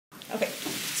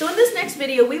next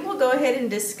video, we will go ahead and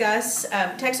discuss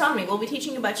taxonomy. We'll be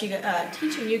teaching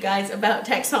you guys about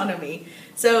taxonomy.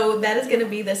 So that is going to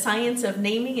be the science of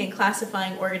naming and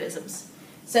classifying organisms.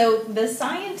 So the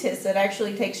scientist that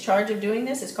actually takes charge of doing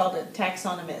this is called a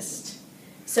taxonomist.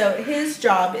 So his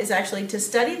job is actually to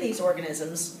study these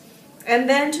organisms and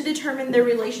then to determine their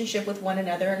relationship with one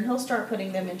another, and he'll start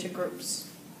putting them into groups.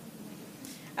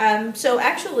 So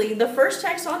actually, the first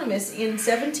taxonomist in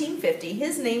 1750,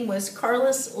 his name was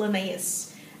Carolus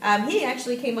Linnaeus. He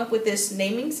actually came up with this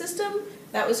naming system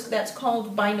that's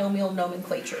called binomial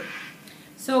nomenclature.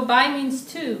 So bi means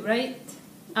two, right?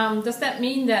 Does that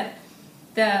mean that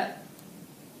the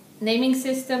naming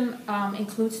system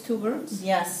includes two words?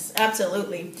 Yes,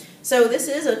 absolutely. So this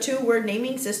is a two-word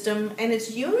naming system, and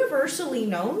it's universally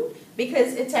known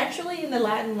because it's actually in the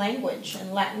Latin language,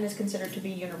 and Latin is considered to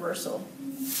be universal.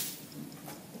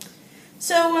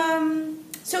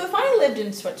 So if I lived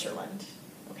in Switzerland,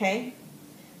 okay,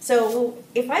 so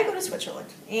if I go to Switzerland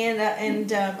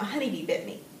and a honeybee bit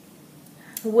me,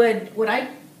 would I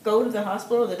go to the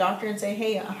hospital or the doctor and say,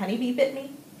 hey, a honeybee bit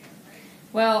me?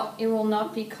 Well, it will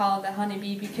not be called a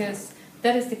honeybee because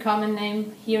that is the common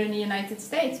name here in the United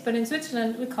States, but in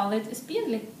Switzerland we call it a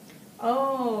Spierli.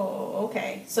 Oh,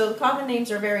 okay. So the common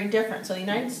names are very different. So the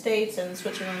United States and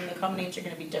Switzerland, the common names are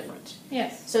going to be different.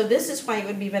 Yes. So this is why it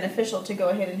would be beneficial to go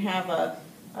ahead and have a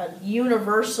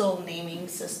universal naming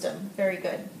system. Very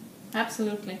good.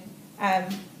 Absolutely.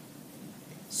 And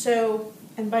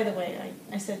by the way,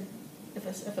 I said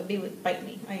if a bee would bite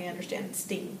me, I understand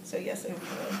sting. So yes, a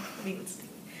bee would sting.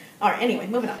 All right, anyway,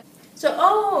 moving on.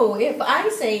 So, if I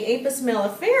say Apis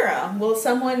mellifera, will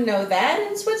someone know that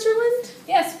in Switzerland?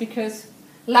 Yes, because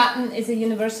Latin is a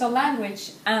universal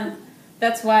language, and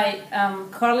that's why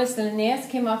Carolus Linnaeus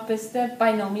came up with the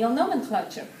binomial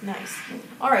nomenclature. Nice.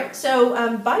 All right, so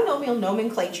binomial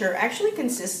nomenclature actually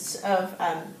consists of,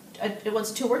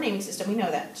 it's a two-word naming system, we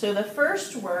know that. So the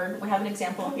first word, we have an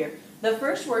example up here. The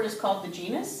first word is called the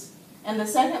genus, and the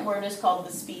second word is called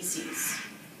the species.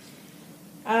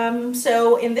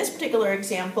 So in this particular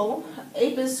example,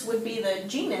 Apis would be the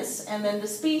genus, and then the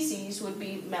species would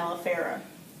be mellifera.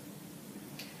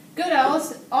 Good. I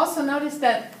also noticed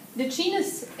that the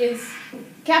genus is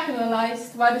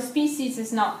capitalized while the species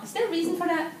is not. Is there a reason for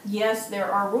that? Yes,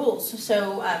 there are rules.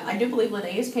 So I do believe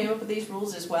Linnaeus came up with these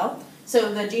rules as well.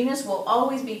 So the genus will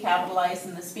always be capitalized,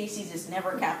 and the species is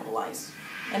never capitalized.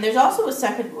 And there's also a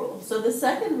second rule. So the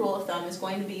second rule of thumb is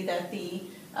going to be that the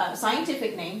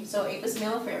scientific name, so Apis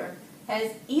mellifera,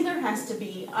 either has to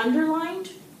be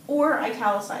underlined or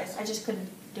italicized. I just couldn't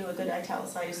do a good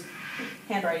italicized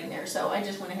handwriting there, so I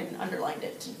just went ahead and underlined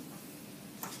it.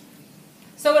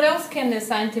 So what else can the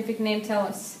scientific name tell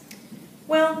us?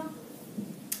 Well,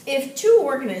 if two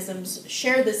organisms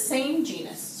share the same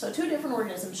genus, so two different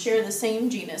organisms share the same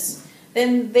genus,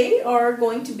 then they are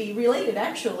going to be related,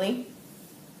 actually.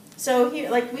 So here,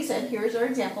 like we said, here's our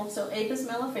example. So Apis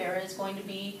mellifera is going to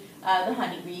be the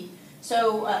honeybee.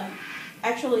 So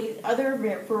actually, other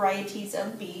varieties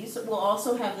of bees will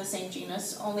also have the same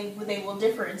genus, only they will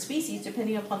differ in species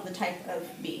depending upon the type of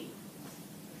bee.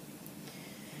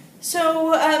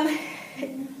 So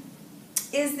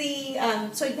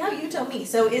so now you tell me.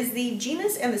 So is the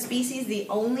genus and the species the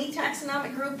only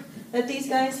taxonomic group that these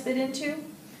guys fit into?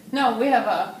 No, we have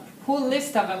a whole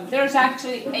list of them. There's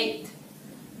actually 8.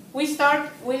 We start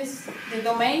with the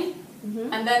domain,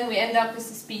 and then we end up with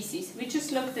the species. We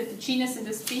just looked at the genus and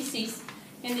the species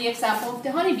in the example of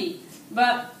the honeybee.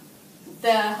 But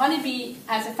the honeybee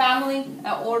has a family,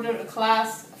 an order, a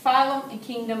class, a phylum, a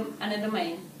kingdom, and a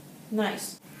domain.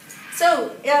 Nice.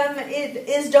 So,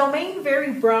 is domain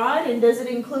very broad, and does it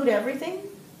include everything?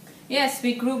 Yes,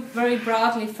 we group very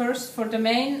broadly first for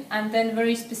domain, and then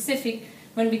very specific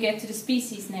when we get to the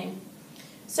species name.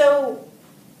 So,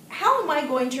 how am I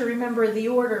going to remember the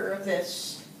order of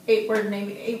this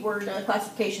 8-word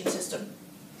classification system?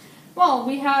 Well,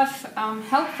 we have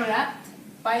help for that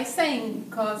by saying,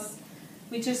 because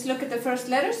we just look at the first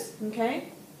letters.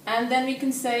 Okay. And then we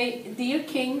can say, Dear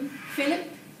King Philip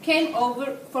came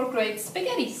over for great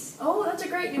spaghettis. Oh, that's a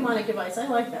great mnemonic device. I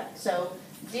like that. So,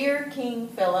 Dear King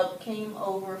Philip came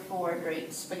over for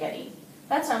great spaghetti.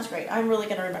 That sounds great. I'm really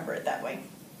going to remember it that way.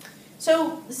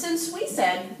 So, since we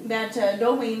said that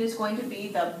domain is going to be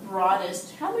the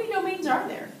broadest, how many domains are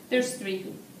there? There's 3.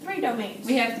 3 domains.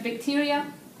 We have the bacteria.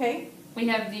 Okay. We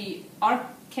have the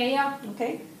archaea.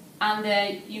 Okay. And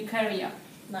the eukarya.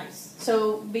 Nice.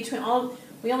 So, between all,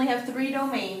 we only have 3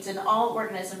 domains, and all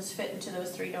organisms fit into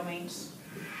those 3 domains.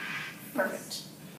 Perfect.